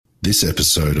This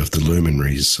episode of The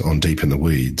Luminaries on Deep in the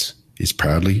Weeds is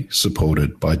proudly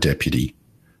supported by Deputy,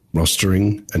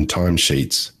 rostering and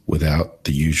timesheets without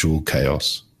the usual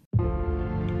chaos.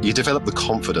 You develop the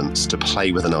confidence to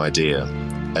play with an idea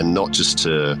and not just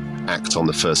to act on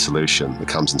the first solution that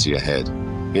comes into your head.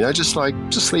 You know, just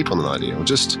sleep on an idea, or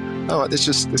just, all right,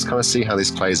 let's kind of see how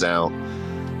this plays out.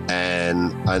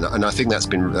 And I think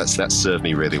that's served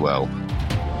me really well.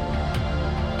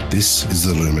 This is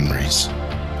The Luminaries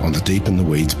on the Deep in the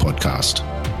Weeds podcast.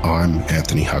 I'm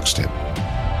Anthony Huckstep.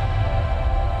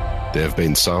 There have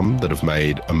been some that have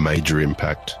made a major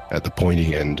impact at the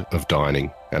pointy end of dining,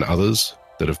 and others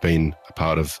that have been a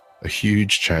part of a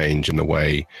huge change in the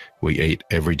way we eat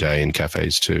every day in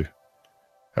cafes too.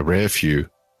 A rare few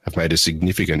have made a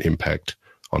significant impact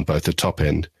on both the top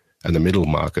end and the middle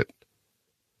market.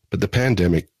 But the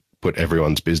pandemic put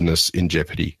everyone's business in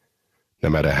jeopardy,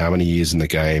 no matter how many years in the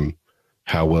game,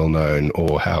 how well known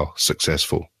or how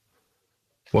successful.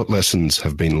 What lessons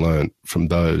have been learnt from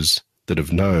those that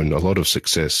have known a lot of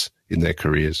success in their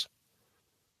careers?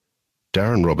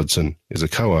 Darren Robertson is a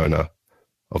co-owner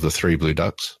of the Three Blue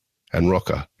Ducks and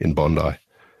Rocker in Bondi.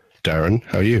 Darren,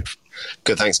 how are you?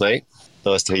 Good, thanks, mate.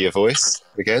 Nice to hear your voice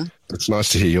again. It's nice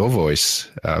to hear your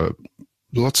voice.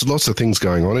 Lots of things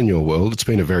going on in your world. It's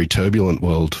been a very turbulent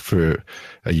world for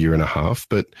a year and a half,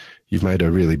 but you've made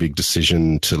a really big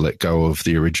decision to let go of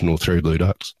the original Three Blue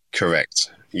Ducks.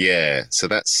 Correct. Yeah. So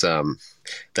that's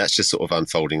just sort of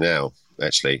unfolding now,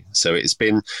 actually. So it's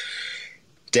been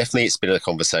a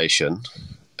conversation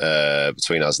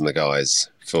between us and the guys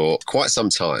for quite some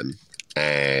time,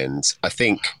 and I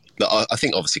think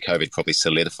obviously COVID probably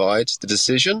solidified the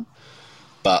decision,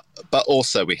 but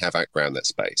also we have outgrown that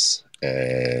space.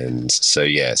 And so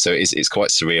it's quite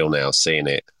surreal now seeing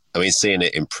it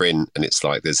in print, and it's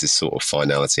like there's this sort of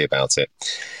finality about it,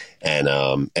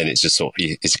 and it's just sort of,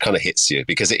 it kind of hits you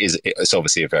because it's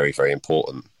obviously a very, very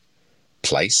important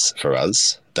place for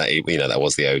us. That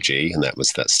was the OG, and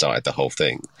that started the whole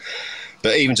thing.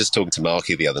 But even just talking to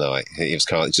Marky the other night, he was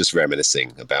kind of just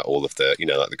reminiscing about all of the,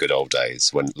 like the good old days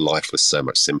when life was so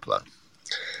much simpler,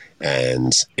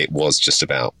 and it was just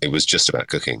about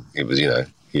cooking. It was,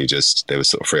 there was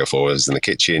sort of 3 or 4 of us in the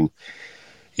kitchen.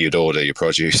 You'd order your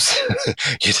produce.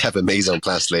 You'd have a mise en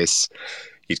place list.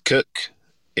 You'd cook.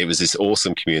 It was this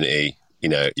awesome community.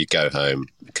 You'd go home,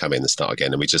 come in and start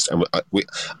again. And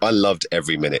I loved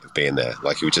every minute of being there.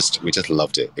 Like we just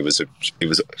loved it. It was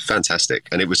fantastic.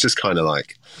 And it was just kind of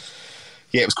like,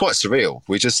 it was quite surreal.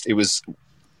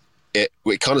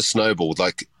 It kind of snowballed.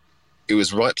 Like it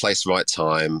was right place, right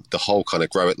time. The whole kind of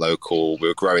grow it local. We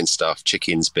were growing stuff,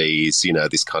 chickens, bees,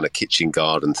 this kind of kitchen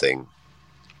garden thing.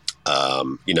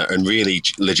 And really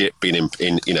legit being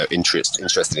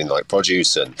interested in like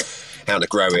produce and how to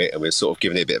grow it, and we're sort of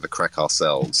giving it a bit of a crack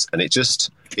ourselves, and it just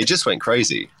went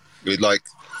crazy. We got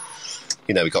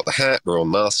the hat, we're on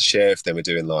MasterChef, then we're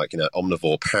doing like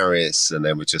Omnivore Paris, and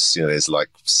then we're just there's like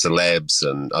celebs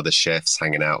and other chefs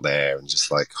hanging out there, and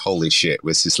just like holy shit,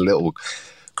 with this little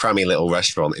crummy little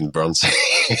restaurant in Bronte.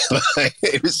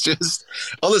 It was just,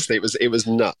 honestly, it was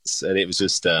nuts, and it was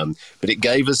just but it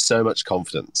gave us so much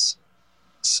confidence.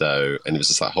 So, and it was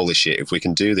just like, holy shit, if we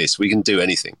can do this, we can do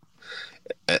anything.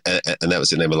 And that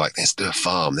was it. And they were like, let's do a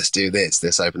farm, let's do this,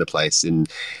 let's open a place in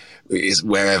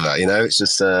wherever, it's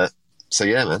just so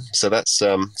yeah, man. So that's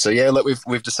look,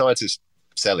 we've decided to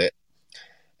sell it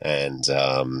and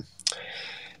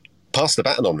pass the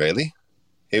baton on, really.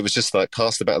 It was just like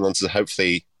pass the baton on to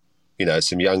hopefully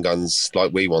some young guns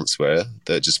like we once were,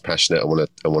 that are just passionate and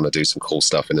want to do some cool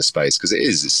stuff in the space, because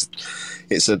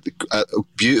it's a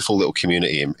beautiful little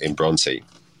community in Bronte.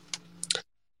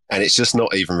 And it's just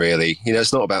not even really,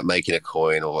 it's not about making a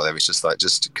coin or whatever. It's just like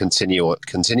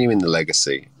continuing the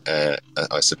legacy, I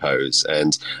suppose.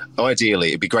 And ideally,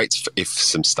 it'd be great if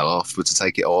some staff were to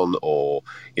take it on, or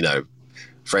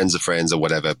friends of friends or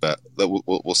whatever. But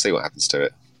we'll see what happens to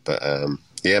it. But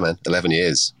yeah, man, 11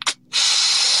 years.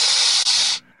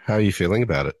 How are you feeling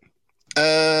about it?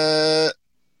 I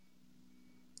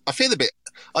feel a bit.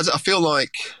 I feel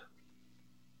like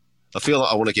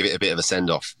I want to give it a bit of a send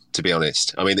off, to be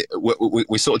honest. I mean,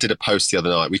 we sort of did a post the other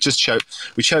night. We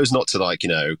chose not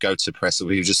to go to press.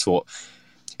 We just thought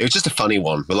it was just a funny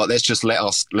one. But like, let's just first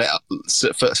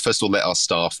of all let our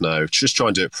staff know. Just try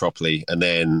and do it properly, and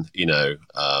then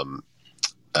and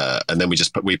then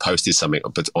we posted something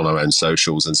on our own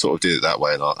socials and sort of did it that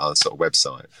way on our sort of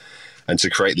website. And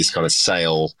to create this kind of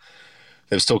sale,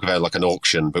 there was talk about like an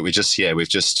auction, but we've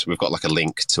got like a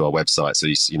link to our website, so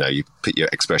you put your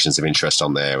expressions of interest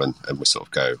on there, and we're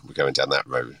going down that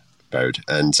road,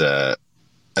 and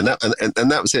and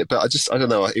that was it. But I don't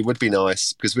know. It would be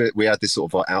nice because we had this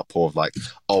sort of like outpour of like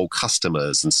old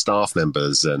customers and staff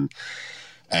members,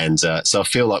 and so I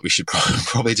feel like we should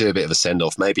probably do a bit of a send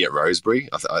off, maybe at Rosebery.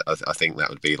 I think that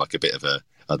would be like a bit of a,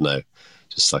 I don't know,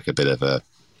 just like a bit of a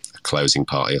closing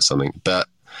party or something. But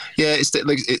yeah, it's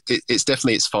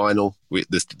definitely it's final.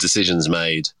 The decision's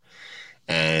made.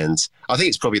 And I think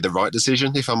it's probably the right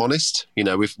decision, if I'm honest. You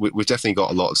know, we've definitely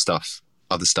got a lot of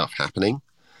other stuff happening.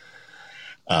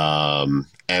 And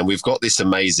we've got this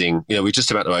amazing, you know, we're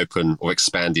just about to open or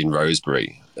expand in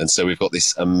Rosebery. And so we've got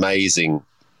this amazing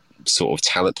sort of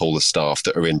talent pool of staff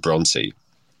that are in Bronte.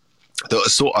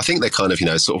 That are I think they're kind of, you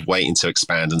know, sort of waiting to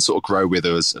expand and sort of grow with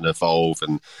us and evolve.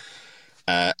 And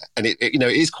it you know,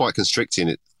 it is quite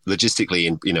constricting logistically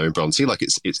in Bronte. Like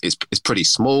it's pretty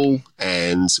small,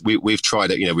 and we've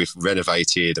tried it. You know, we've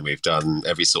renovated and we've done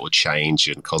every sort of change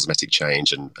and cosmetic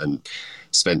change and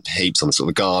spent heaps on the sort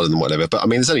of garden and whatever. But I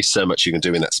mean, there's only so much you can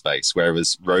do in that space.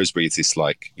 Whereas Rosebery is this,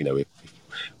 like, you know, we've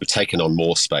taken on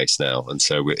more space now, and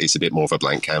so it's a bit more of a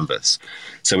blank canvas.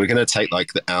 So we're going to take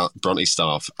like our Bronte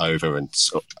staff over and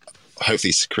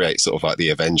hopefully create sort of like the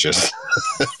Avengers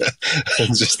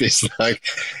and just this like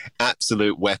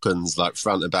absolute weapons like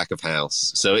front and back of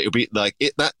house. So it'll be like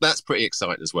that's pretty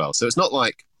exciting as well. So it's not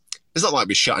like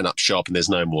we're shutting up shop and there's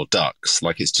no more ducks.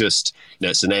 Like it's just, you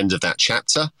know, it's an end of that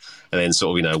chapter, and then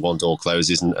sort of, you know, one door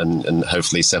closes and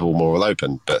hopefully several more will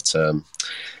open. But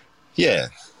yeah,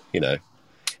 you know,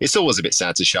 it's always a bit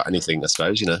sad to shut anything, I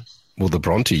suppose, you know. Well, the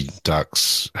Bronte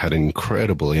ducks had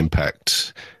incredible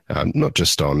impact, not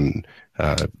just on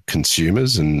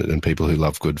consumers and people who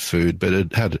love good food, but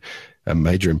it had a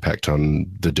major impact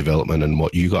on the development and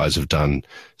what you guys have done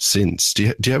since. Do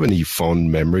you have any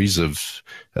fond memories of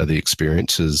the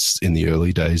experiences in the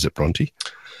early days at Bronte?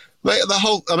 Mate,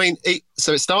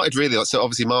 so it started really like, so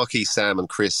obviously Marky, Sam and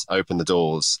Chris opened the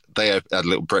doors. They had a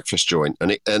little breakfast joint,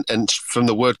 and from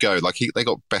the word go, like they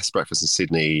got best breakfast in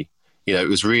Sydney. You know, it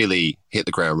was really hit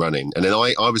the ground running. And then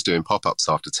I was doing pop-ups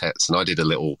after Tets, and I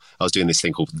was doing this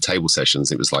thing called the table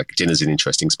sessions. It was like dinners in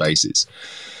interesting spaces.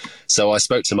 So I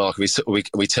spoke to Mark, we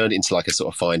turned it into like a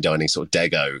sort of fine dining sort of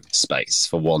Dego space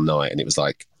for one night. And it was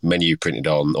like menu printed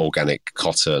on organic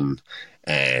cotton,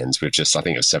 and with just, I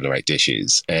think it was 7 or 8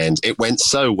 dishes. And it went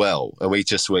so well. And we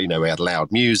just were, you know, we had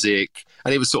loud music,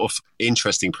 and it was sort of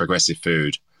interesting, progressive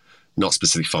food, not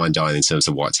specifically fine dining in terms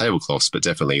of white tablecloths, but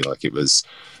definitely like it was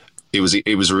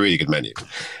a really good menu,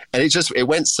 and it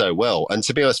went so well. And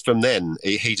to be honest, from then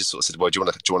he just sort of said, "Well, do you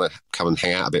want to come and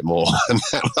hang out a bit more?" And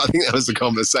I think that was the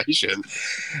conversation.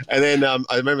 And then I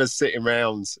remember sitting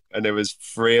around, and there was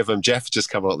 3 of them. Jeff just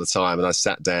come on at the time, and I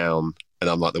sat down, and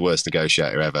I'm like the worst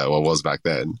negotiator ever. Well, I was back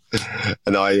then,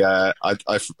 and I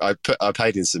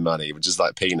paid in some money, which is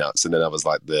like peanuts, and then I was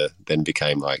like then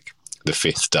became like the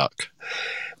 5th duck,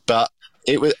 but.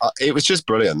 It was just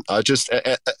brilliant.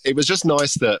 It was just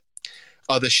nice that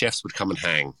other chefs would come and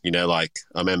hang. You know, like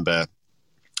I remember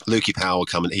Lukey Powell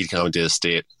he'd come and do a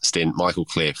stint. Michael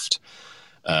Clift,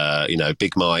 you know,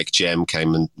 Big Mike, Jem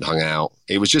came and hung out.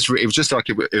 It was just like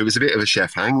it was a bit of a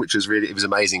chef hang, which was it was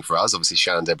amazing for us. Obviously,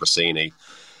 Shannon Debrosini,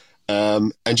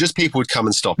 and just people would come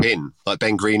and stop in. Like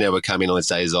Ben Greeno would come in on his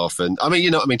days off, and I mean, you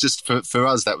know, I mean, just for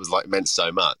us, that was like meant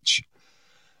so much.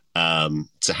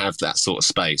 To have that sort of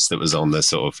space that was on the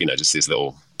sort of, you know, just this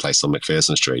little place on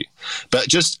McPherson Street. But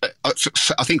just,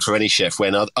 I think for any chef,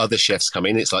 when other chefs come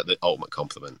in, it's like the ultimate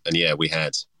compliment. And yeah, we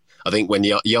had, I think when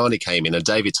Yanni came in, and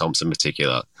David Thompson in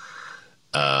particular,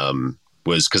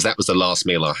 was because that was the last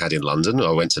meal I had in London.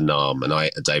 I went to Nam and I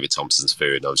ate David Thompson's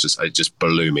food, and it just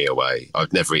blew me away.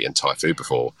 I've never eaten Thai food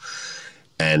before.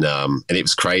 And it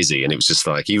was crazy. And it was just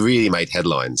like, he really made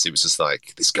headlines. It was just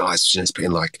like, this guy's just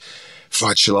putting like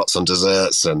fried shallots on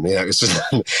desserts, and you know, it's just.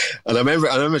 And I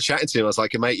remember chatting to him. I was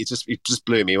like, "Mate, you just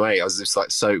blew me away." I was just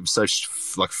like so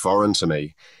like foreign to me.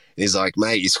 And he's like,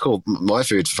 "Mate, he's called my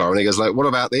food foreign." He goes like, "What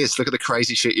about this? Look at the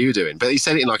crazy shit you're doing." But he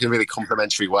said it in like a really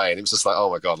complimentary way, and it was just like, "Oh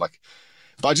my god!" Like,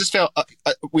 but I just felt.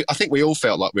 I think we all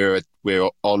felt like we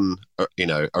were on, you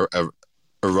know,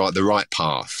 the right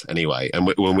path anyway. And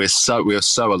when we're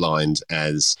so aligned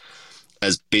as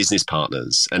business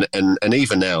partners, and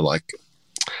even now, like.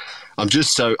 I'm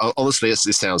just so, honestly,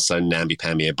 this sounds so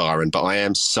namby-pamby and Byron, but I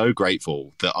am so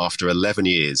grateful that after 11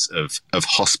 years of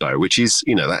hospo, which is,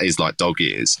 you know, that is like dog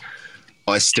years,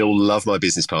 I still love my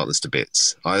business partners to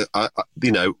bits. I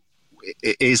you know,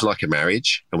 it is like a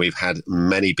marriage, and we've had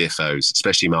many biffos,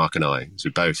 especially Mark and I, because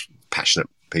we're both passionate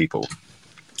people.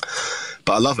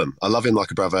 But I love him. I love him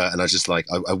like a brother, and I just like,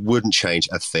 I wouldn't change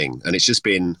a thing. And it's just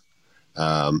been,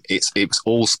 it was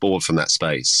all spawned from that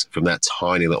space, from that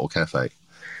tiny little cafe.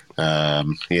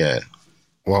 Yeah.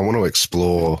 Well, I want to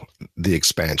explore the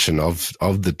expansion of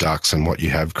the Ducks and what you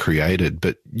have created,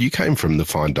 but you came from the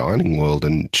fine dining world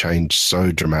and changed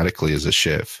so dramatically as a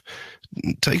chef.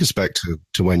 Take us back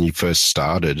to when you first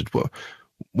started.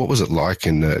 What was it like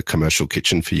in the commercial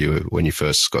kitchen for you when you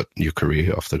first got your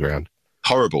career off the ground?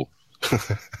 Horrible.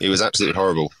 It was absolutely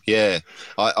horrible. Yeah,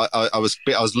 I was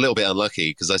a little bit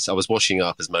unlucky because I was washing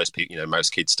up as most people,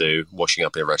 most kids do, washing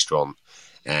up in a restaurant,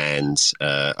 and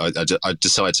I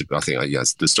decided to. I think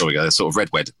the story goes sort of red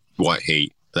white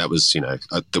heat. That was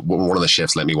one of the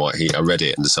chefs lent me white heat. I read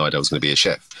it and decided I was going to be a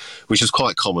chef, which was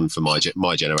quite common for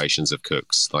my generations of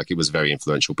cooks. Like, it was a very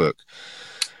influential book.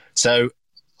 So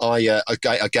I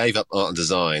gave up art and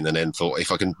design, and then thought,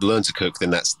 if I can learn to cook, then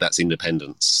that's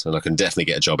independence, and I can definitely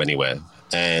get a job anywhere.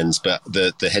 But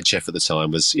the head chef at the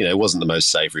time was, wasn't the most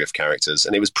savoury of characters,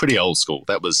 and it was pretty old school.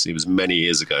 It was many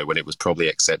years ago when it was probably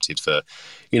accepted for,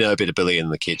 a bit of bully in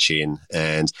the kitchen,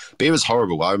 but it was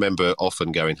horrible. I remember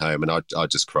often going home and I'd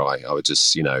just cry. I would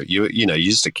just, you're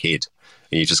just a kid,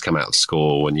 and you just come out of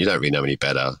school and you don't really know any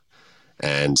better,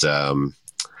 and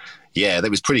yeah,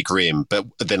 that was pretty grim. But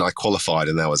then I qualified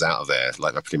and I was out of there,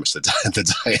 like pretty much the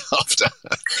day after.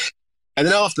 And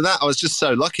then after that, I was just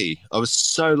so lucky. I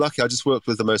just worked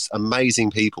with the most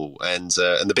amazing people. And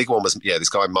the big one was, this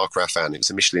guy, Mark Raffan. It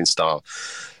was a Michelin star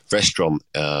restaurant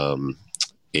called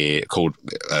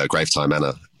Gravetime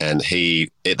Manor. And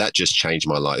that just changed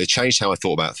my life. It changed how I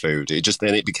thought about food.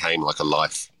 Then it became like a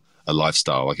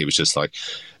lifestyle. Like, it was just like,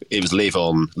 it was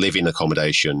live-in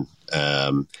accommodation.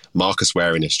 Marcus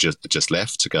Waring has just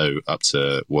left to go up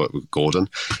to work with Gordon,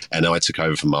 and I took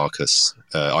over from Marcus.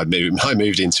 I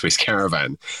moved into his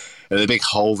caravan, and a big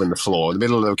hole in the floor. In the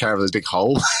middle of the caravan, there's a big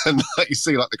hole, and you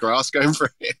see like the grass going through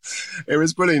it. It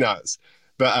was pretty nuts.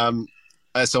 But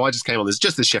so I just came on. There's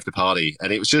just this chef de party,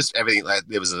 and it was just everything. Like,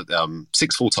 there was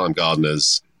 6 full-time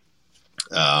gardeners.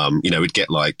 We'd get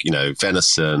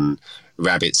venison,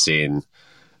 rabbits in,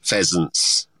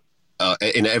 pheasants.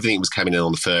 Everything was coming in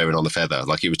on the fur and on the feather.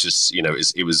 Like, it was just,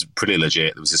 it was pretty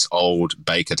legit. There was this old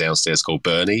baker downstairs called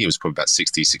Bernie. He was probably about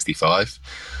 60, 65.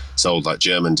 This old,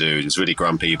 German dude. He was really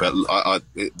grumpy, but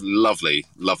lovely,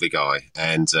 lovely guy.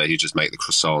 And he'd just make the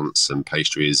croissants and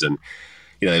pastries. And,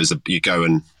 you go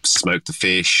and smoke the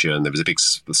fish, and there was a big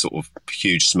sort of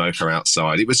huge smoker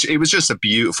outside. It was just a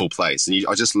beautiful place. And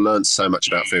I just learned so much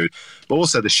about food. But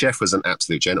also, the chef was an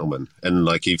absolute gentleman. And,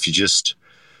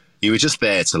 you were just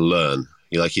there to learn.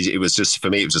 It was just, for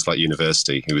me, it was just like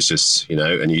university. It was just, and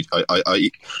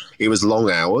it was long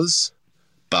hours,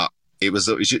 but you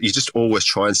just always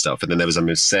trying stuff. And then there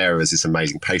was, Sarah is this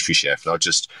amazing pastry chef, and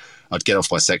I'd get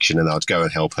off my section and I'd go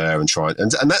and help her and try.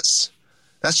 And that's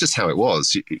just how it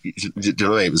was. Do you know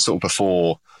what I mean? It was sort of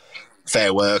before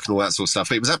Fair Work and all that sort of stuff.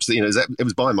 But it was absolutely,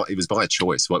 it was by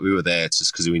choice. Like, we were there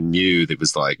just because we knew that it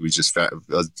was like, I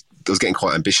was getting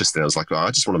quite ambitious then. I was like,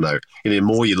 I just want to know. The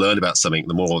more you learn about something,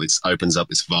 the more it opens up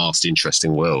this vast,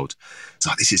 interesting world. It's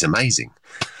like, this is amazing.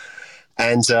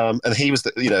 And he was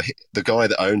the guy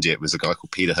that owned it was a guy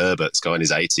called Peter Herbert, this guy in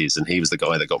his 80s, and he was the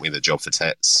guy that got me the job for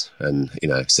Tets. And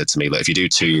said to me, look, if you do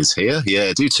 2 years here,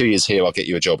 do 2 years here, I'll get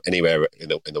you a job anywhere in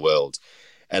the world.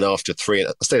 And after I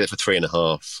stayed there for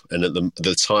 3.5. And at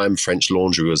the time, French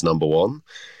Laundry was number 1.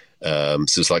 So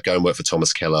it's like, go and work for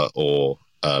Thomas Keller or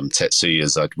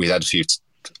Tetsuyas. We had a few.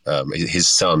 His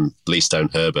son, Lee Stone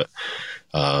Herbert,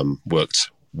 worked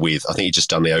with. I think he just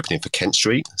done the opening for Kent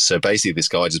Street. So basically, this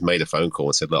guy just made a phone call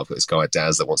and said, "Look, I've got this guy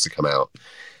Daz that wants to come out."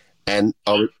 And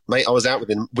I was out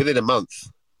within a month.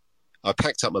 I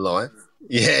packed up my life.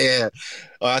 Yeah.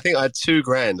 I think I had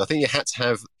 £2,000. I think you had to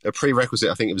have a prerequisite.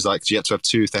 I think it was like you had to have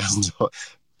 £2,000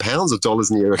 or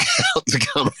dollars in your account to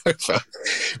come over,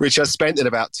 which I spent in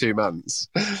about 2 months.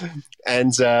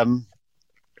 And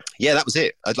that was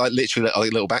it. I'd literally a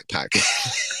little backpack.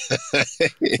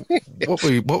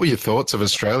 What were your thoughts of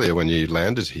Australia when you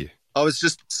landed here? I was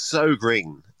just so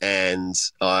green, and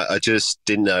I just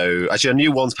didn't know. Actually, I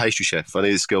knew one pastry chef. I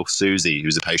knew this girl, Susie, who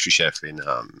was a pastry chef in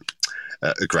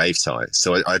a Graveside.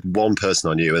 So I had one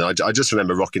person I knew, and I just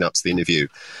remember rocking up to the interview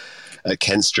at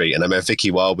Kent Street, and I remember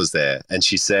Vicky Wilde was there, and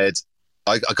she said,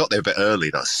 I got there a bit early,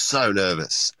 and I was so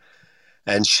nervous.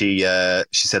 And she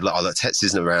said, look, Tets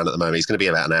isn't around at the moment. He's going to be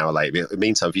about an hour late. But in the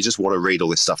meantime, if you just want to read all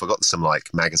this stuff, I've got some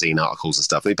magazine articles and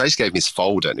stuff. And he basically gave me this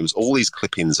folder, and it was all these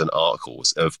clippings and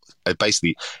articles of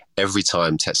basically every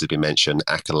time Tets had been mentioned,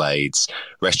 accolades,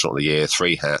 restaurant of the year,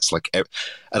 3 hats. And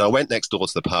I went next door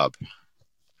to the pub,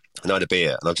 and I had a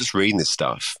beer, and I was just reading this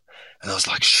stuff. And I was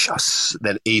like, shush,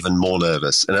 then even more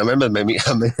nervous. And I remember I met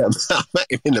him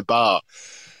in the bar.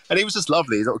 And he was just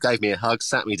lovely. He gave me a hug,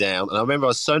 sat me down. And I remember I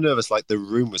was so nervous, like the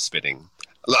room was spinning.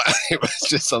 Like it was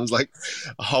just, I was like,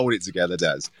 hold it together,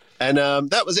 Daz. And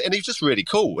that was it. And he was just really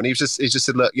cool. And he just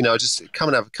said, look, just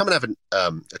come and have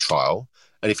a trial.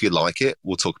 And if you like it,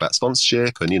 we'll talk about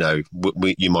sponsorship. And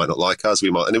you might not like us,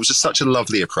 we might. And it was just such a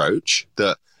lovely approach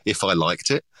that if I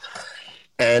liked it.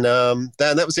 And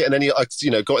that was it. And then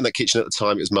I got in that kitchen at the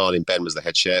time. It was Martin Ben was the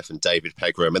head chef, and David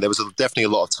Pegram, and there was definitely a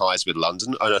lot of ties with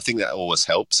London, and I think that always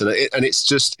helps. And it's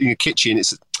just in your kitchen.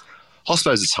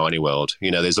 Hospital's a tiny world.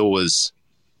 There's always,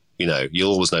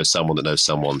 you'll always know someone that knows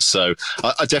someone. So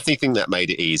I definitely think that made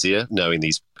it easier having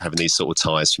these sort of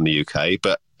ties from the UK.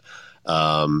 But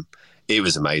it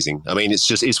was amazing. I mean,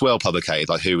 it's well publicated,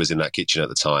 like who was in that kitchen at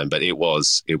the time, but it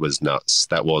was nuts.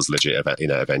 That was legit,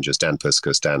 Avengers. Dan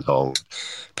Puskas, Dan Hong,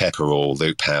 Pepperell,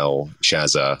 Luke Powell,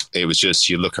 Shazza. It was just,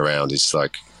 you look around, it's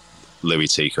like Louis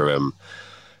Tikaram,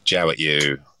 Jowett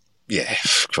Yu. Yeah,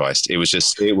 Christ. It was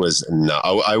nuts.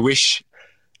 I wish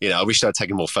I'd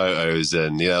taken more photos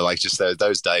and, like just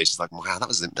those days, just like, wow, that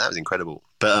was incredible.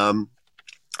 But,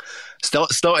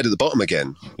 started at the bottom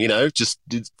again, just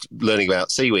learning about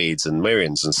seaweeds and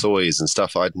mirians and soys and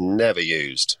stuff I'd never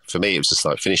used. For me, it was just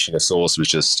like finishing a sauce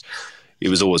it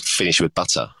was always finished with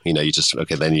butter.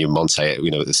 Then you monte it,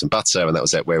 with some butter, and that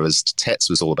was it. Whereas Tetz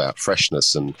was all about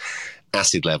freshness and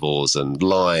acid levels and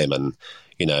lime and,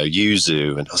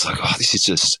 yuzu. And I was like, oh, this is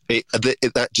just,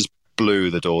 that just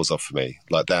blew the doors off for me.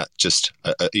 Like that, just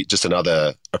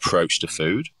another approach to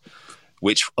food.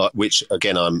 Which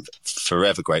again, I'm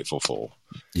forever grateful for.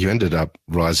 You ended up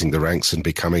rising the ranks and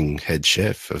becoming head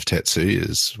chef of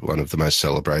Tetsuya's, one of the most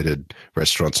celebrated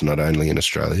restaurants, not only in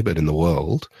Australia, but in the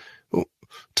world. Well,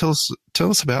 tell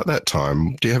us about that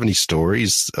time. Do you have any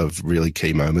stories of really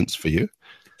key moments for you?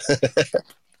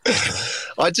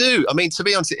 I do. I mean, to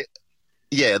be honest,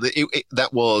 that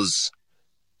was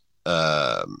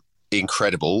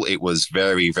incredible. It was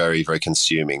very, very, very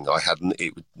consuming.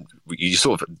 You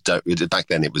sort of don't, back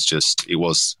then it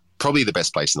was probably the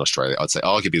best place in Australia. I'd say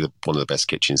arguably one of the best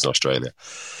kitchens in Australia.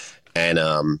 And,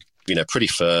 pretty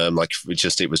firm, like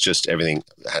it was just everything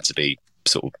had to be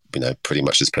sort of, pretty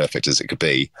much as perfect as it could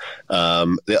be. There are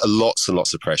lots and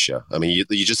lots of pressure. I mean,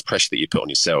 you just pressure that you put on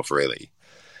yourself, really.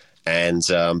 And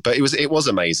but it was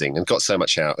amazing and got so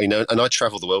much out, and I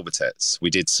traveled the world with Tetz. We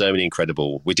did so many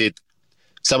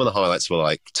some of the highlights were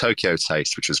like Tokyo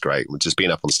Taste, which was great. We'd just been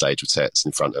up on stage with Tetz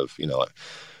in front of, like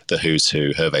the who's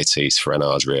who, Hervé Tisse, Ferran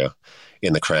Adria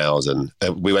in the crowd. And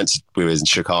we were in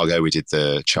Chicago. We did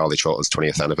the Charlie Trotter's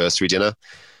 20th anniversary dinner.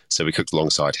 So we cooked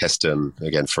alongside Heston,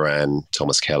 again, Ferran,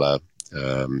 Thomas Keller,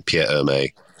 Pierre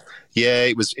Hermé. Yeah,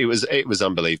 it was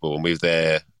unbelievable. And we were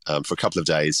there for a couple of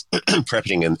days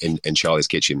prepping in Charlie's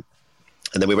kitchen.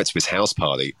 And then we went to his house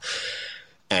party.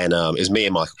 And it was me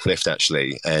and Michael Clift,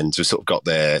 actually. And we sort of got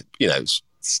there,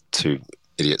 two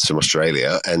idiots from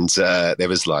Australia. And there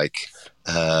was like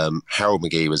Harold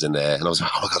McGee was in there. And I was like,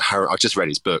 oh, my God, Harold. I just read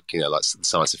his book, like The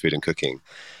Science of Food and Cooking.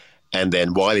 And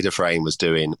then Wiley Dufresne was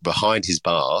doing, behind his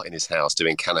bar in his house,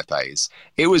 doing canapes.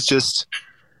 It was just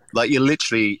like you're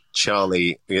literally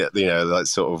Charlie, like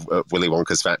sort of Willy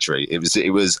Wonka's factory. It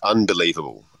was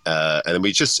unbelievable. And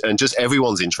just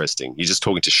everyone's interesting. You're just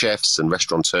talking to chefs and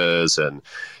restaurateurs, and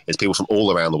it's people from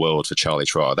all around the world for Charlie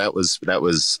Trotter. That was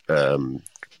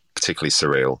particularly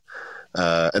surreal.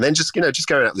 And then just going out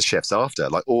with the chefs after,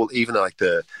 like even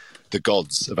the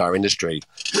gods of our industry.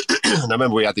 And I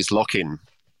remember we had this lock-in.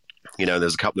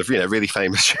 There's a couple of really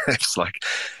famous chefs like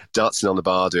dancing on the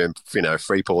bar doing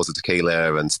 3 pours of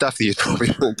tequila and stuff that you probably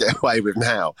wouldn't get away with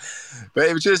now. But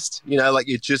it was just like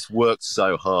you just worked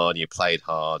so hard, and you played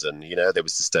hard, and it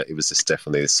was just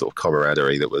definitely this sort of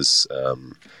camaraderie that was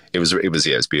it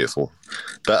was beautiful.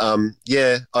 But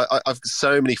I've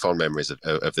so many fond memories of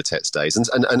the Tetz days,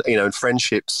 and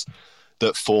friendships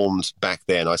that formed back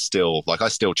then. I still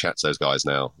chat to those guys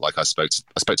now. Like I spoke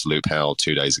to Luke Powell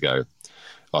 2 days ago.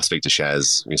 I speak to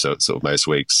Shaz sort of most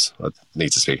weeks. I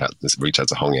need to reach out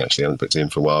to Hongi, actually. I haven't booked him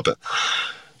for a while, but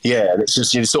yeah, and it's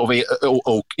just sort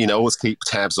of always keep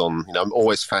tabs on. I'm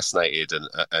always fascinated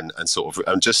and sort of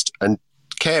and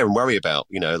care and worry about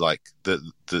like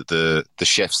the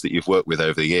chefs that you've worked with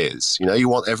over the years. You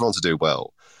want everyone to do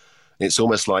well. It's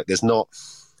almost like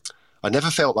I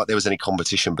never felt like there was any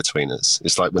competition between us.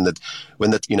 It's like when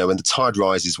the tide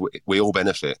rises, we all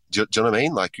benefit. Do you know what I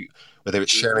mean? Like whether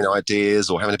it's sharing ideas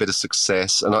or having a bit of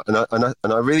success, and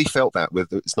I really felt that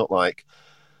with. It's not like,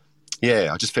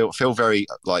 I just feel very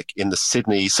like in the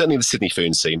Sydney, certainly the Sydney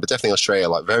food scene, but definitely Australia,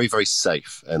 like very, very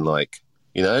safe and like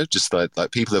just like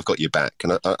people have got your back,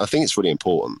 and I think it's really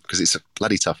important because it's a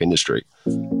bloody tough industry.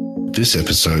 This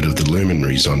episode of The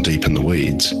Luminaries on Deep in the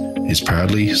Weeds is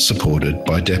proudly supported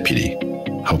by Deputy,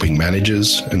 helping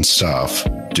managers and staff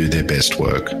do their best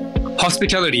work.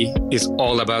 Hospitality is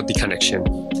all about the connection.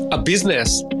 A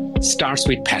business starts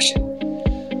with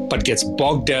passion, but gets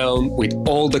bogged down with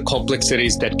all the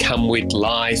complexities that come with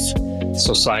life,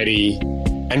 society,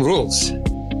 and rules.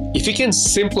 If you can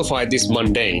simplify this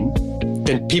mundane,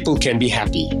 then people can be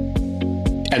happy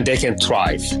and they can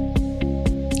thrive.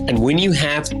 And when you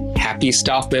have happy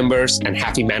staff members and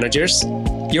happy managers,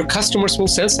 your customers will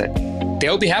sense it.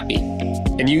 They'll be happy.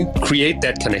 And you create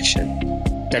that connection.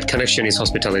 That connection is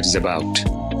hospitality is about.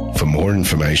 For more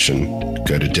information,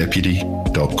 go to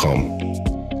deputy.com.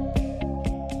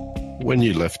 When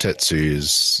you left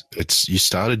Tetsuyas, you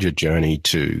started your journey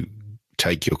to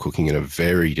take your cooking in a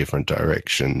very different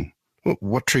direction.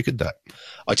 What triggered that?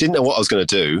 I didn't know what I was going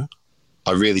to do.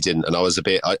 I really didn't. And I was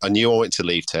I knew I wanted to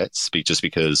leave Tets just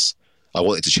because I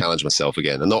wanted to challenge myself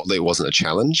again. And not that it wasn't a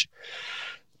challenge,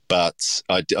 but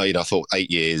I thought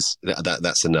 8 years,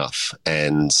 that's enough.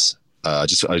 And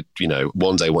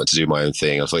one day wanted to do my own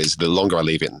thing. I thought the longer I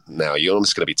leave it now, you're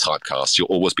almost going to be typecast. You'll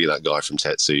always be that guy from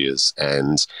Tetsuyas,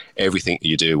 and everything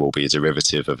you do will be a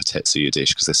derivative of a Tetsuya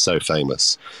dish because they're so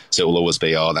famous. So it will always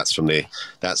be,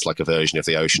 that's like a version of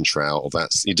the ocean trout, or do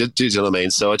you know what I mean?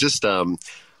 So I just,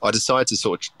 I decided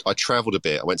to I traveled a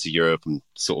bit. I went to Europe and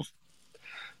sort of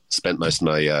spent most of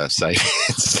my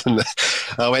savings. And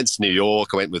I went to New York.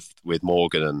 I went with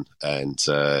Morgan and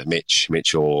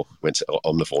Mitchell. Went to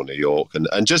Omnivore New York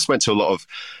and just went to a lot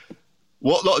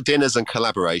of dinners and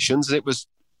collaborations. And it was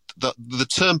the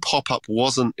term pop-up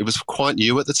it was quite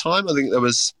new at the time. I think there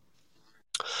was,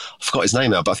 I forgot his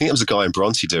name now, but I think there was a guy in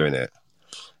Bronte doing it.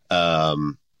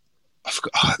 I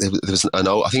forgot. There was I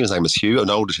think his name was Hugh,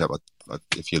 an older chap.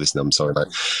 If you're listening, I'm sorry, mate.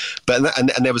 But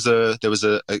and there was a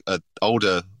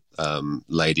older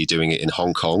lady doing it in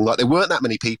Hong Kong. Like there weren't that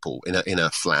many people in a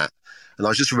flat, and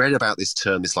I just read about this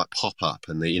term, this like pop up,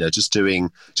 and just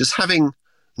having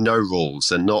no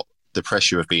rules and not the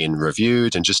pressure of being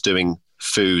reviewed, and just doing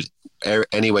food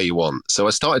any way you want. So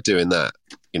I started doing that.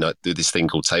 Do this thing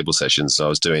called table sessions. So I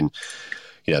was doing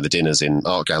the dinners in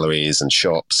art galleries and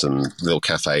shops and little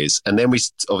cafes. And then we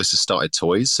obviously started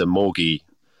toys. So Morgie,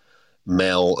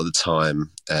 Mel at the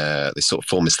time, they sort of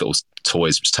formed this little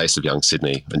toys, which Taste of Young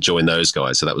Sydney, and joined those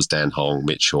guys. So that was Dan Hong,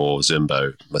 Mitchell,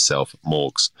 Zumbo, myself,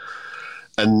 Morgs.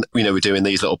 And, we're doing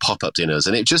these little pop-up dinners.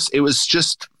 And it was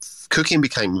just, cooking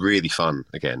became really fun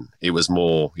again. It was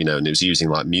more, and it was using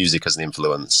like music as an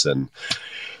influence and,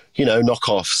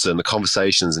 knockoffs and the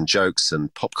conversations and jokes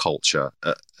and pop culture,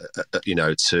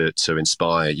 to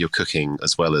inspire your cooking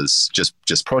as well as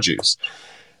just produce.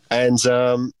 And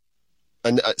so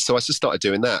I just started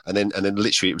doing that. And then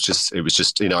literally it was just, I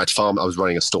was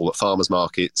running a stall at farmers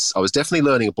markets. I was definitely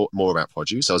learning a bit more about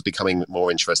produce. I was becoming more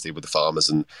interested with the farmers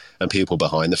and people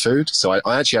behind the food. So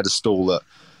I actually had a stall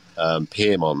at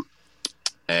Piermont,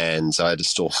 and I had a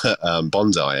stall at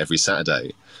Bondi every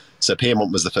Saturday. So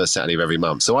Piermont was the first Saturday of every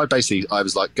month. So I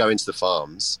was like going to the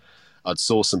farms, I'd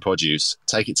source some produce,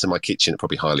 take it to my kitchen,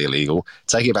 probably highly illegal,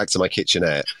 take it back to my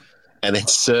kitchenette, and then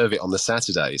serve it on the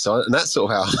Saturday. And that's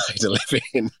sort of how I made a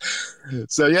living.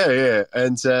 So yeah.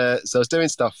 And so I was doing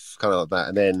stuff kind of like that.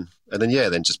 And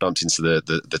then just bumped into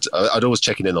I'd always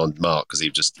checking in on Mark because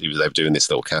they were doing this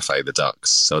little cafe, the Ducks.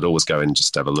 So I'd always go in and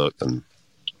just have a look. And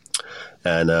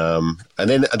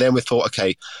then we thought,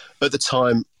 okay, at the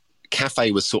time,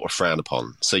 cafe was sort of frowned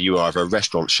upon. So you were either a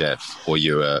restaurant chef or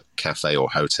you were a cafe or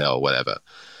hotel, whatever.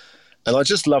 And I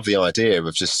just love the idea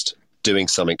of just doing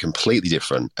something completely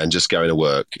different and just going to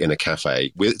work in a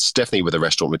cafe. It's definitely with a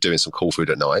restaurant, we're doing some cool food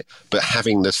at night, but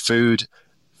having the food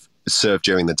served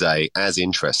during the day as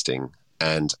interesting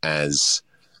and as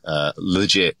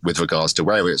legit with regards to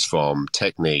where it's from,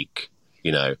 technique,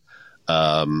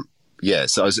 So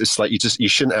it's like you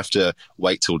shouldn't have to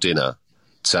wait till dinner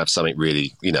to have something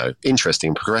really,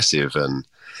 interesting, progressive, and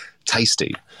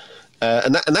tasty,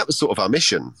 and that was sort of our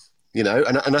mission,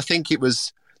 And I think it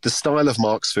was the style of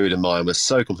Mark's food and mine was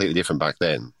so completely different back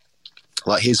then.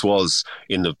 Like his was,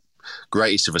 in the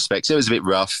greatest of respects, it was a bit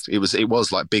rough. It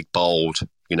was like big, bold,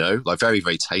 like very,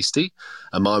 very tasty,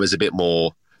 and mine was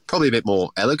probably a bit more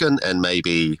elegant and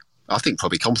maybe I think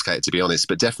probably complicated to be honest,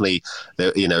 but definitely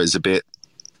there's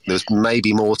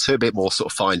maybe more to a bit more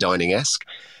sort of fine dining-esque.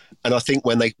 And I think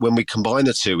when we combined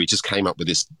the two, we just came up with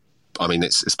this. I mean, I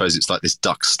suppose it's like this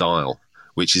duck style,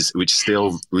 which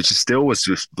still was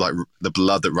just like the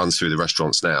blood that runs through the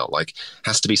restaurants now. Like,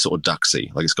 has to be sort of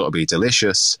ducksy. Like, it's got to be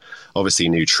delicious, obviously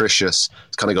nutritious.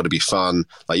 It's kind of got to be fun.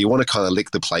 Like, you want to kind of lick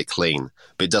the plate clean,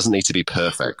 but it doesn't need to be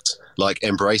perfect. Like,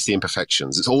 embrace the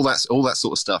imperfections. It's all that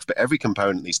sort of stuff. But every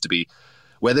component needs to be,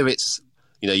 whether it's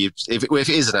You know, if it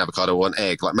is an avocado or an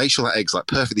egg, like make sure that egg's like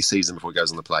perfectly seasoned before it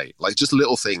goes on the plate. Like just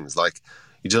little things, like,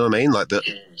 you know what I mean? Like that.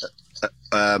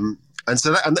 And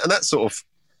so that, and that sort of,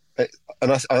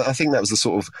 and I think that was the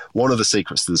sort of one of the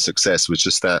secrets to the success was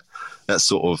just that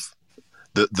sort of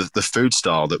the food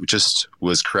style that just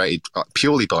was created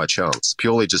purely by chance,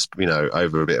 purely just, you know,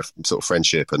 over a bit of sort of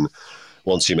friendship and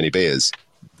one too many beers.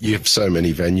 You have so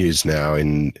many venues now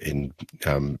in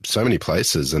so many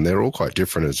places, and they're all quite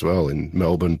different as well, in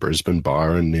Melbourne, Brisbane,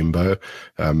 Byron, Nimbo.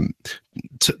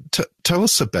 Tell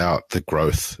us about the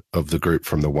growth of the group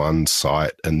from the one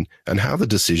site and how the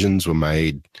decisions were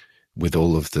made with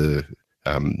all of the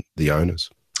owners.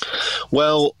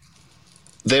 Well,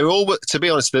 they're all, to be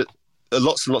honest, that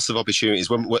lots and lots of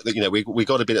opportunities. When, you know, we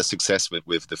got a bit of success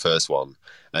with the first one,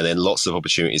 and then lots of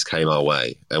opportunities came our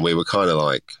way, and we were kind of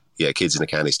like, yeah, kids in a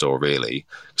candy store, really.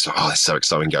 So, oh, it's so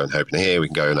exciting, go and open here. We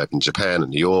can go and open in Japan and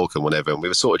New York and whatever. And we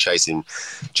were sort of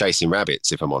chasing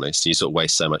rabbits, if I'm honest. You sort of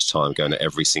waste so much time going to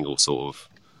every single sort of,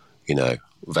 you know,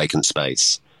 vacant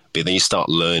space. But then you start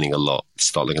learning a lot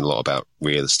about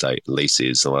real estate,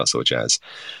 leases, and all that sort of jazz.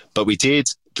 But we did,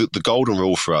 the golden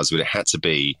rule for us was it had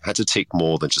to tick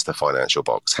more than just the financial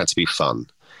box. It had to be fun.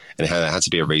 And it had to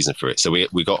be a reason for it. So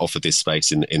we got offered this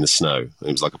space in the snow.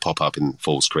 It was like a pop-up in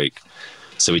Falls Creek.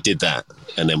 So we did that,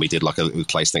 and then we did like a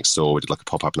place next door. We did like a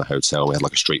pop-up in a hotel. We had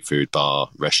like a street food bar,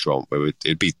 restaurant, where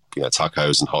it'd be, you know,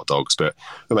 tacos and hot dogs, but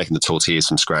we were making the tortillas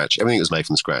from scratch. Everything was made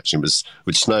from scratch, and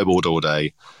we'd snowboard all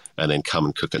day, and then come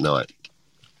and cook at night.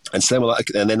 And so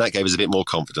then and then that gave us a bit more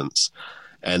confidence.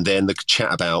 And then the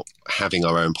chat about having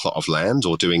our own plot of land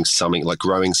or doing something like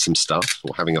growing some stuff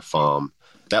or having a farm,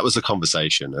 that was the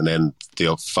conversation. And then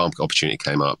the farm opportunity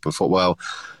came up. I thought, well,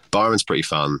 Byron's pretty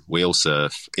fun. Wheel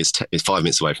surf. It's 5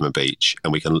 minutes away from a beach,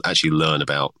 and we can actually learn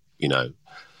about, you know,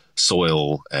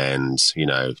 soil and, you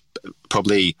know,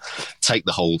 probably take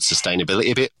the whole sustainability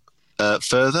a bit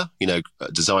further. You know,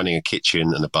 designing a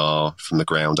kitchen and a bar from the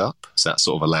ground up. So that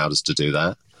sort of allowed us to do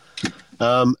that.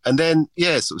 And then,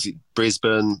 yeah, so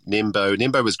Brisbane, Nimbo.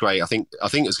 Nimbo was great. I think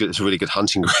it was good. It's a really good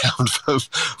hunting ground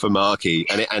for Marky,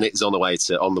 and it's on the way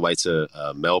to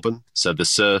Melbourne. So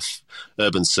the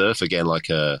urban surf, again, like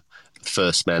a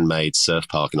first man-made surf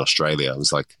park in Australia. It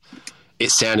was like, it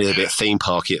sounded a bit theme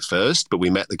parky at first, but we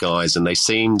met the guys, and they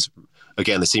seemed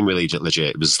really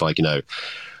legit. It was like, you know,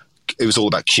 it was all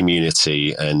about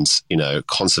community and, you know,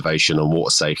 conservation and water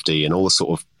safety and all the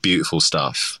sort of beautiful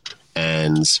stuff.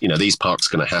 And, you know, these parks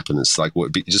are going to happen. It's like,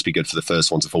 it'd just be good for the first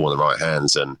one to fall in the right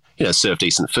hands and, you know, serve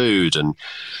decent food. And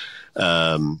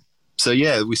so,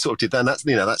 yeah, we sort of did that. And that's,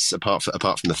 you know, that's apart from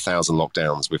the 1,000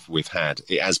 lockdowns we've had,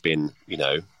 it has been, you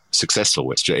know,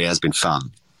 successful. It has been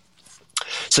fun.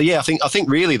 So, yeah, I think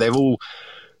really they've all,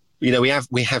 you know,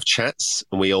 we have chats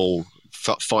and we all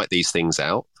fight these things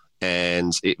out.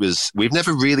 And we've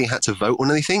never really had to vote on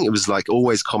anything. It was like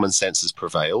always common sense has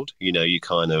prevailed. You know, you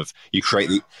sort of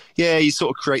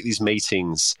create these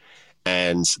meetings,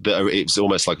 and it was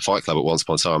almost like a fight club at once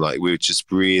upon a time. Like we would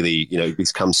just really, you know,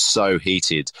 become so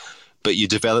heated, but you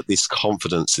develop this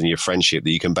confidence in your friendship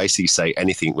that you can basically say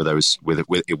anything within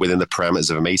the parameters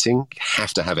of a meeting. You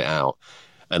have to have it out.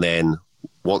 And then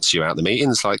once you're out the meeting,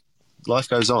 it's like life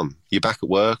goes on. You're back at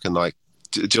work and like,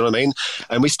 do you know what I mean?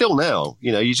 And we still now,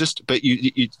 you know, you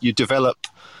develop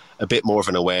a bit more of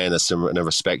an awareness and a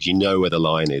respect. You know where the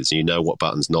line is. You know what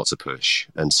buttons not to push.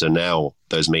 And so now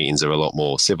those meetings are a lot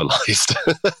more civilized.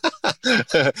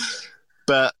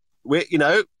 But we're, you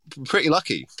know, pretty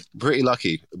lucky. But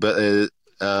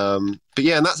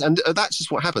yeah, and that's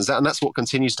just what happens. And that's what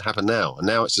continues to happen now. And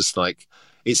now it's just like,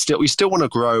 we still want to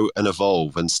grow and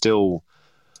evolve, and still,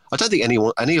 I don't think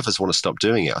any of us want to stop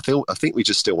doing it. I think we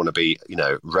just still want to be, you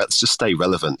know, let's just stay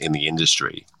relevant in the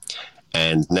industry.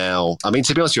 And now, I mean,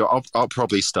 to be honest with you, I'll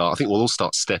probably start. I think we'll all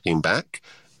start stepping back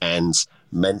and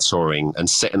mentoring and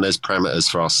setting those parameters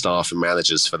for our staff and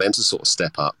managers for them to sort of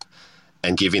step up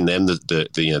and giving them the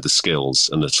you know, the skills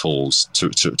and the tools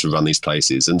to run these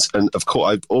places. And of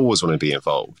course, I always want to be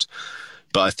involved.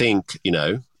 But I think, you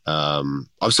know,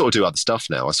 I sort of do other stuff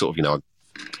now. I sort of, you know,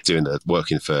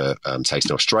 working for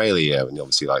Tasting Australia, and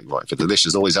obviously like writing for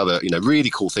Delicious, all these other, you know, really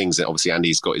cool things. That obviously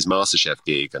Andy's got his MasterChef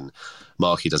gig, and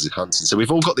Marky does his hunting. So we've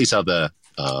all got these other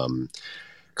kind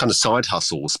of side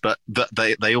hustles, but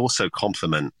they also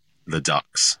complement the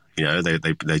ducks. You know,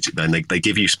 they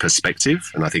give you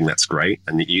perspective, and I think that's great.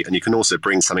 And you can also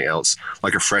bring something else,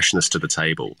 like a freshness to the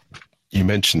table. You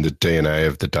mentioned the DNA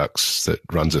of the ducks that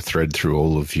runs a thread through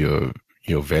all of your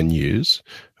venues.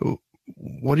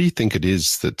 What do you think it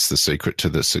is that's the secret to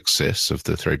the success of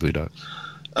the Three Blue Ducks?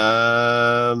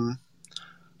 I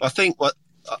think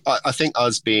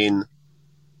us being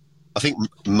I think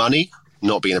money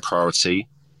not being a priority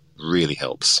really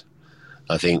helps.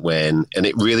 I think and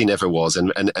it really never was.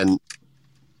 And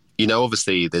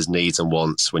obviously there's needs and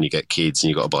wants when you get kids and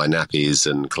you've got to buy nappies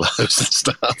and clothes and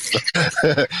stuff,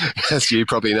 as you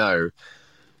probably know.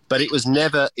 But it was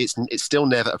never, it's still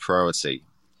never a priority.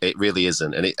 It really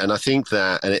isn't. And I think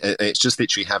that, it's just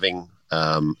literally having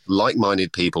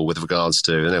like-minded people with regards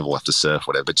to, they never have to surf,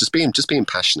 whatever, but just being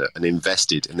passionate and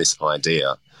invested in this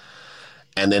idea.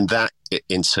 And then that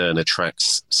in turn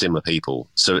attracts similar people.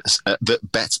 So it's,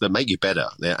 that make you better.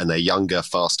 And they're younger,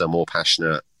 faster, more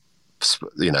passionate,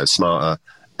 smarter.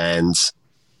 And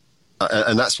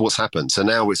that's what's happened. So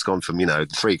now it's gone from,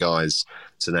 3 guys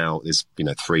to now there's,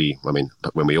 3, when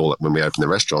we open the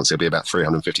restaurants, it'll be about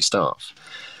 350 staff.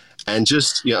 And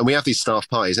just, and we have these staff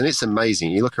parties and it's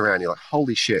amazing. You look around, you're like,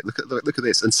 holy shit, look at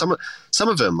this. And some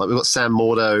of them, like we've got Sam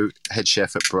Mordo, head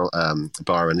chef at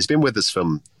Byron. He's been with us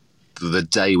from the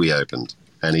day we opened,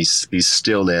 and he's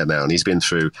still there now, and he's been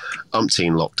through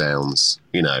umpteen lockdowns.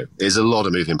 There's a lot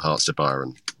of moving parts to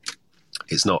Byron.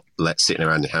 It's not sitting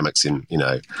around in hammocks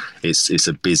it's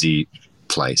a busy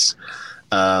place.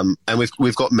 And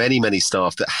we've got many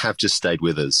staff that have just stayed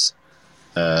with us,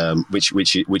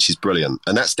 which is brilliant.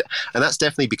 And that's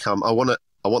definitely become, I want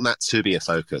that to be a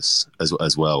focus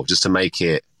as well, just to make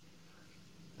it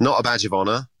not a badge of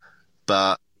honor,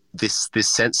 but this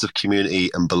sense of community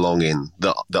and belonging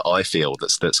that I feel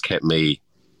that's kept me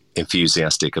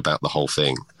enthusiastic about the whole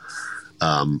thing.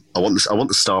 I want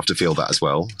the staff to feel that as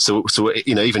well. So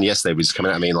even yesterday was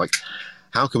coming at me like,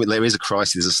 how can there is a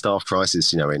crisis, there's a staff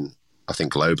crisis, in I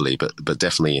think globally, but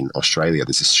definitely in Australia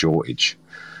there's this shortage.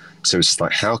 So it's just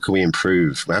like, how can we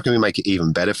improve? How can we make it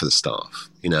even better for the staff?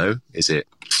 Is it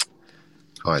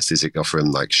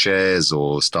offering like shares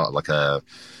or start like a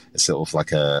sort of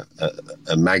like a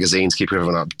magazine to keep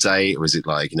everyone up to date? Or is it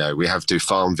like, we have to do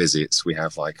farm visits, we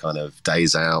have like kind of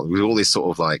days out, with all this sort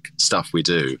of like stuff we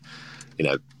do,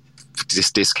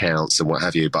 discounts and what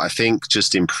have you. But I think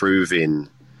just improving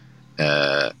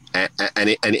and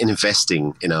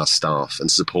investing in our staff and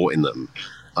supporting them,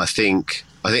 I think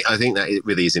that it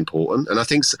really is important. And I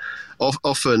think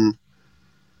often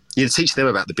teach them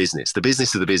about the business of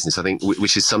the business, I think,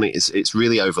 which is something it's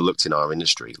really overlooked in our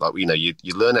industry. Like,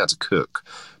 you learn how to cook,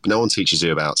 but no one teaches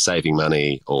you about saving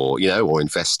money or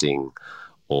investing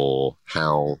or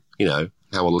how a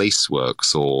lease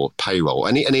works or payroll,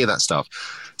 any of that stuff.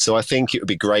 So I think it would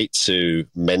be great to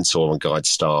mentor and guide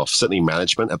staff, certainly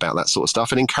management, about that sort of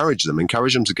stuff, and encourage them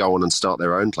to go on and start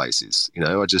their own places.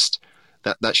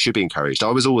 That should be encouraged. I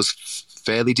was always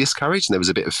fairly discouraged, and there was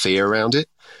a bit of fear around it,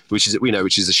 which is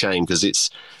a shame, because it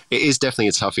is definitely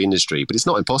a tough industry, but it's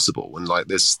not impossible. And like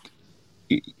there's,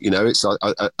 it's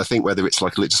I think whether it's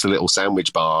like just a little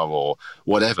sandwich bar or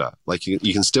whatever, like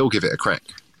you can still give it a crack.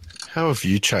 How have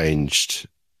you changed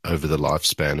over the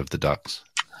lifespan of the Ducks?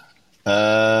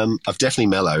 I've definitely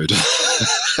mellowed.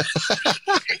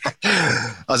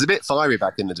 I was a bit fiery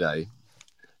back in the day.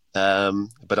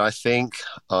 But I think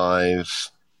I'm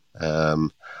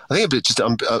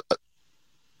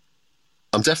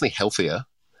definitely healthier,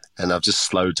 and I've just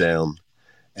slowed down,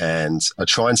 and I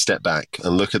try and step back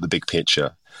and look at the big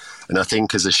picture. And I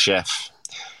think as a chef,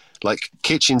 like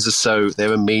kitchens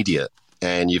they're immediate,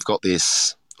 and you've got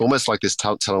this almost like this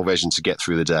tunnel vision to get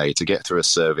through the day, to get through a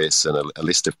service and a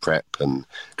list of prep and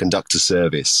conduct a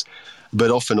service.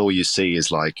 But often all you see is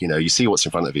like, you see what's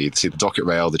in front of you. You see the docket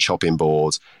rail, the chopping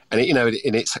board, and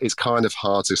it's kind of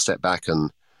hard to step back and,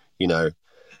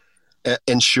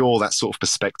 ensure that sort of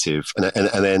perspective.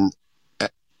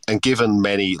 And given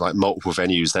many like multiple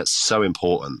venues, that's so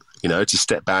important, to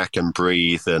step back and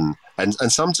breathe and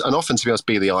often, to be honest,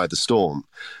 be the eye of the storm.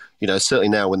 Certainly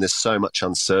now when there's so much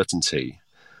uncertainty,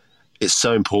 it's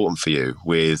so important for you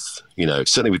with,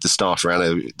 certainly with the staff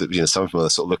around, some of them are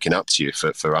sort of looking up to you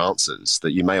for answers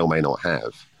that you may or may not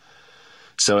have.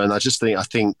 So, and I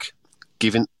think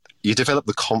given you develop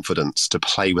the confidence to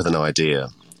play with an idea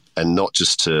and not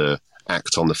just to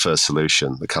act on the first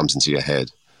solution that comes into your head,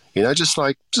 just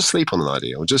sleep on an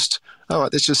idea, or all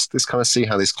right, let's kind of see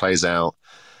how this plays out.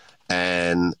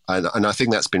 And I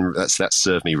think that's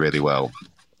served me really well.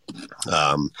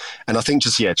 And I think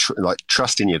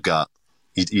trust in your gut.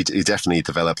 You definitely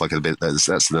develop like a bit.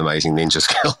 That's an amazing ninja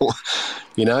skill,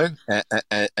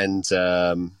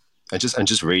 and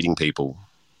just reading people.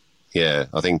 Yeah,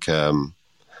 I think.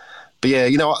 But yeah,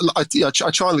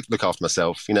 I try and look after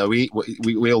myself. We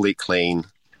all eat clean.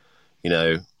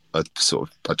 I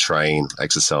train,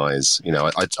 exercise.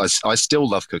 I still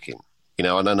love cooking.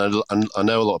 And I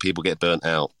know a lot of people get burnt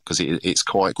out because it's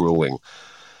quite grueling.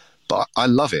 But I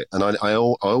love it, and I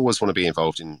always want to be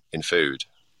involved in food.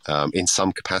 in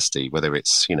some capacity, whether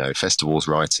it's, festivals,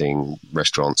 writing,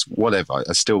 restaurants, whatever.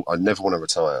 I never want to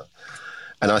retire.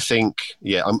 And I think,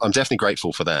 I'm definitely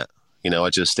grateful for that. And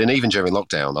even during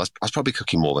lockdown, I was probably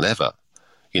cooking more than ever,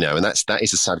 and that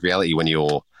is a sad reality when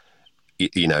you're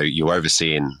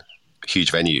overseeing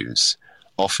huge venues.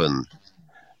 Often,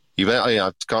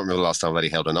 I can't remember the last time I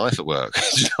held a knife at work.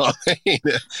 Do you know what I mean?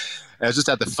 I just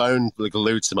had the phone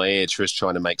glued to my ear, just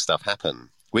trying to make stuff happen,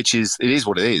 it is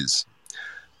what it is.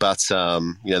 But,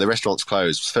 the restaurant's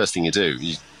closed. First thing you do,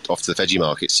 you off to the veggie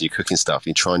markets, you're cooking stuff,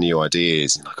 you try new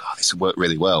ideas, and this would work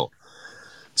really well.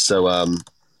 So,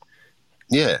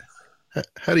 yeah.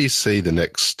 How do you see the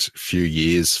next few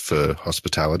years for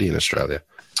hospitality in Australia?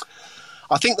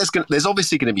 I think there's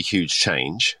obviously going to be huge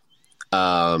change.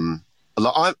 I'm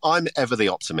ever the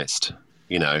optimist,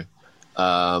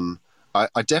 I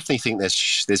definitely think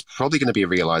there's probably going to be a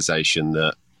realization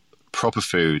that proper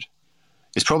food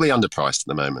is probably underpriced at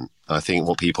the moment. I think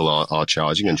what people are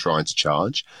charging and trying to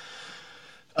charge.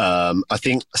 I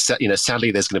think,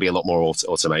 sadly, there's going to be a lot more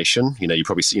automation. You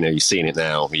probably, you're seeing it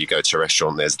now. When you go to a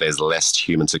restaurant, there's less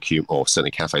human to human, or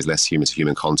certainly cafes, less human to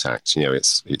human contact.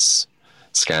 It's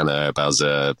scanner,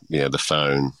 buzzer, the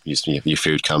phone. Your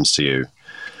food comes to you.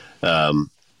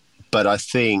 But I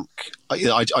think,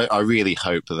 I really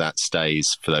hope that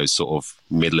stays for those sort of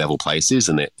mid-level places,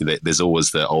 and there's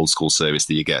always the old school service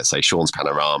that you get, say Sean's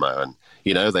Panorama,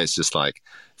 and there's just like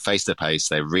face-to-face,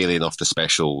 they're reeling off the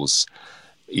specials.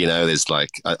 There's like,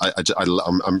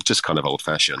 I'm just kind of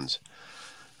old-fashioned.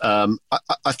 I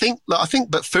think,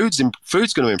 but food's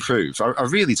going to improve. I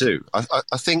really do.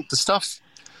 I think the stuff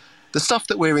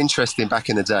that we're interested in back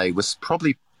in the day was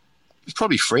probably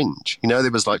fringe.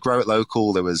 There was like grow it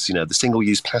local. There was, the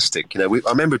single-use plastic. I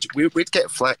remember we'd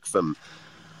get flack from,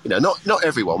 not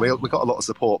everyone. We got a lot of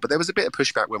support, but there was a bit of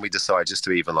pushback when we decided just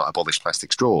to even like abolish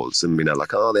plastic straws, and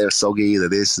they're soggy, they're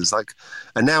this. It's like,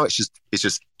 and now it's just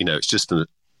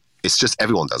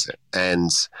everyone does it,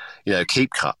 and keep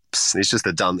cups. It's just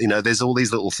there's all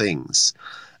these little things,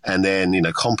 and then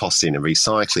composting and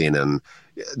recycling and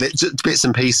bits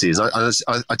and pieces. I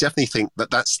definitely think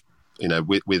that's.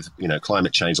 With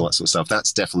climate change, all that sort of stuff,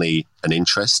 that's definitely an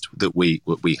interest that we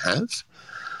have.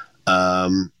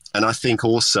 And I think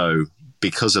also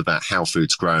because of that, how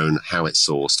food's grown, how it's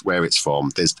sourced, where it's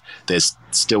from, there's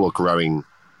still a growing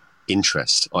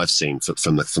interest I've seen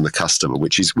from the customer,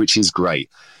 which is great.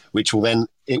 Which will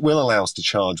allow us to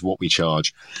charge what we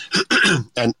charge,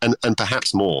 and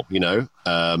perhaps more.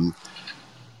 And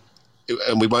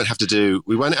we won't have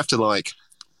to like.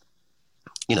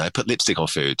 Put lipstick on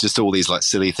food, just all these like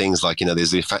silly things like,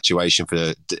 there's the infatuation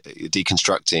for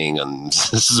deconstructing and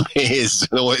smears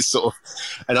and all this sort of,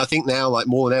 and I think now like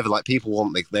more than ever, like people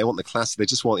want the classic, they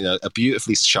just want, a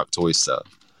beautifully shucked oyster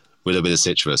with a bit of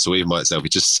citrus or even by itself.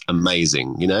 It's just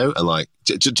amazing, and like,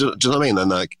 do you know what I mean? And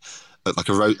like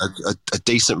a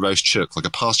decent roast chook, like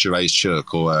a pasture raised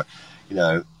chook, or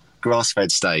a,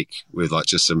 grass-fed steak with like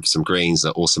just some greens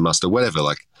or some mustard, whatever.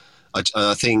 Like,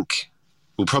 I think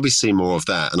we'll probably see more of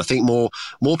that. And I think more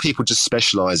people just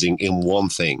specialising in one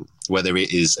thing, whether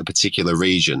it is a particular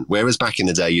region. Whereas back in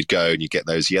the day, you'd go and you get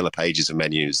those yellow pages of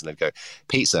menus and they'd go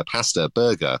pizza, pasta,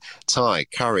 burger, Thai,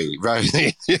 curry, roast.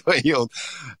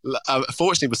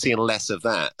 Fortunately, we're seeing less of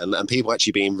that. And people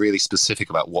actually being really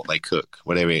specific about what they cook,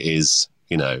 whether it is,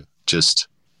 just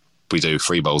we do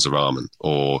 3 bowls of ramen,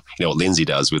 or what Lindsay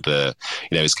does with the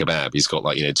his kebab. He's got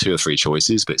like 2 or 3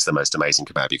 choices, but it's the most amazing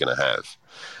kebab you're going to have.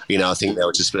 I think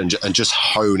they'll just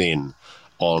hone in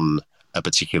on a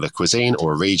particular cuisine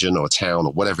or a region or a town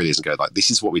or whatever it is, and go like,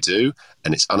 this is what we do,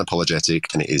 and it's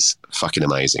unapologetic and it is fucking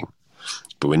amazing.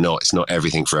 But it's not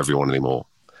everything for everyone anymore,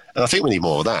 and I think we need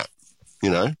more of that.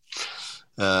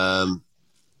 But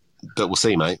we'll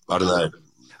see, mate. I don't know.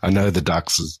 I know the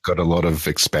Ducks has got a lot of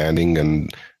expanding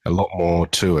and a lot more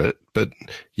to it, but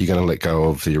you're going to let go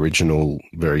of the original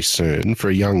very soon. For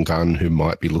a young gun who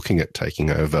might be looking at taking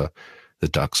over the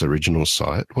Ducks original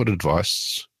site, what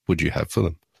advice would you have for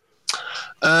them?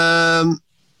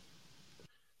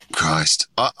 Christ,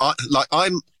 I'm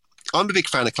a big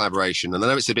fan of collaboration, and I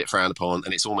know it's a bit frowned upon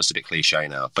and it's almost a bit cliche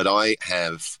now, but I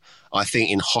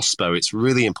think in hospo it's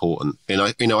really important.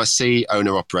 I see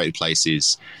owner operated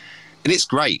places, and it's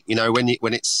great.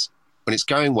 When it's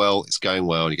going well, it's going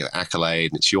well, and you get an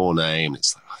accolade, and it's your name.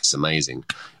 It's like, it's amazing,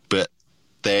 but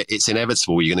it's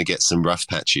inevitable. You're going to get some rough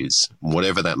patches,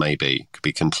 whatever that may be. Could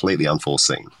be completely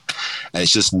unforeseen, and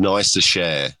it's just nice to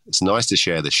share. It's nice to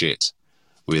share the shit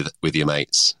with your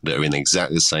mates that are in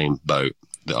exactly the same boat,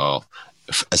 that are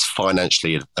as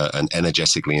financially and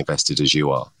energetically invested as you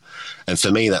are. And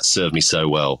for me, that served me so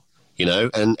well. you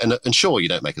know, and sure, you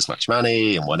don't make as much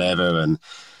money and whatever,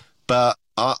 but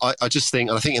I just think,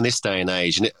 and I think in this day and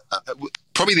age, and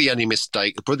probably the only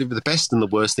mistake, probably the best and the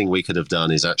worst thing we could have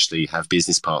done is actually have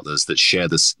business partners that share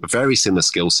this very similar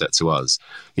skill set to us.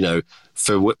 You know,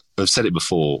 I've said it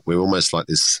before, we're almost like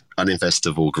this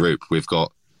uninvestable group. We've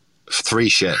got 3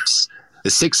 chefs.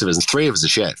 There's 6 of us and 3 of us are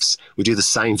chefs. We do the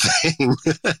same thing.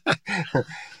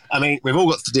 I mean, we've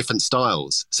all got different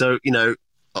styles. So, you know,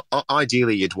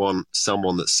 ideally you'd want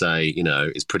someone that, say, you know,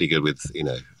 is pretty good with, you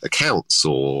know, accounts,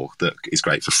 or that is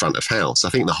great for front of house. I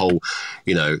think the whole,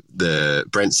 you know, the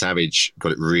Brent Savage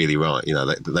got it really right. You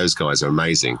know, those guys are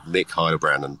amazing. Nick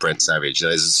Heilbrand and Brent Savage.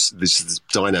 There's this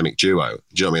dynamic duo.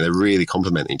 Do you know what I mean? They really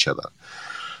complement each other.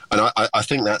 And I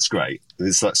think that's great.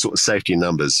 There's like sort of safety in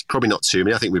numbers. Probably not too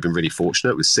many. I think we've been really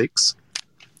fortunate with 6.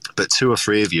 But 2 or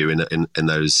 3 of you in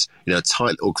those, you know,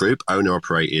 tight little group, owner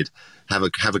operated, have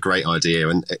a great idea,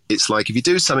 and it's like if you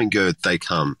do something good, they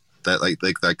come. They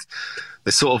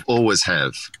sort of always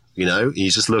have, you know.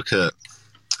 You just look at,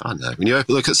 I don't know, when you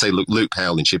look at, say, Luke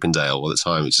Powell in Chippendale all the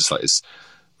time, it's just like this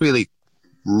really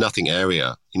nothing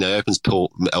area. You know, he opens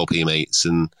LP Meats,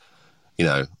 and, you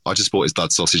know, I just bought his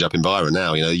blood sausage up in Byron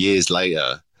now. You know, years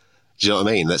later, do you know what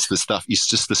I mean? That's the stuff. It's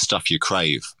just the stuff you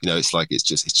crave. You know, it's like it's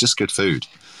just good food.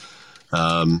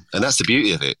 And that's the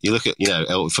beauty of it. You look at, you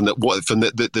know, from the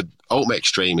ultimate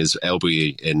extreme is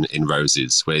Elbury in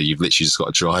Roses, where you've literally just got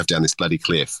to drive down this bloody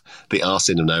cliff, the arse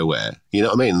end of nowhere. You know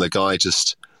what I mean? The guy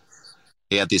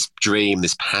he had this dream,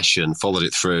 this passion, followed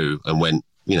it through, and went,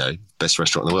 you know, best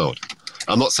restaurant in the world.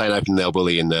 I'm not saying open an El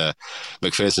Bulli in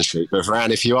McPherson Street, but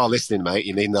Fran, if you are listening, mate,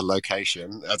 you need the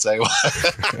location. I'd say.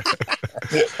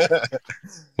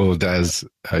 Well, Daz,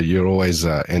 you're always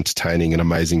entertaining and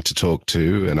amazing to talk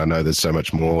to, and I know there's so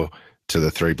much more to the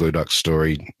 3 Blue Ducks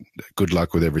story. Good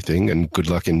luck with everything, and good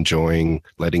luck enjoying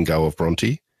letting go of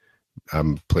Bronte.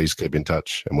 Please keep in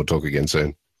touch, and we'll talk again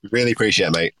soon. Really appreciate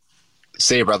it, mate.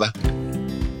 See you, brother.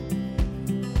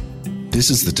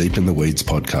 This is the Deep in the Weeds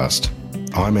podcast.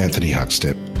 I'm Anthony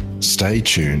Huckstep. Stay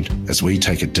tuned as we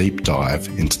take a deep dive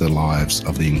into the lives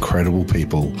of the incredible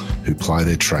people who ply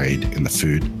their trade in the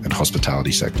food and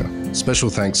hospitality sector. Special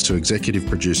thanks to executive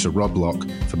producer Rob Locke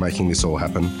for making this all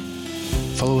happen.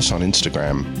 Follow us on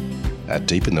Instagram at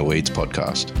Deep in the Weeds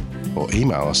Podcast, or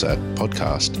email us at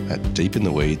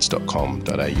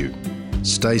podcast@deepintheweeds.com.au.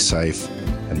 Stay safe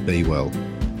and be well.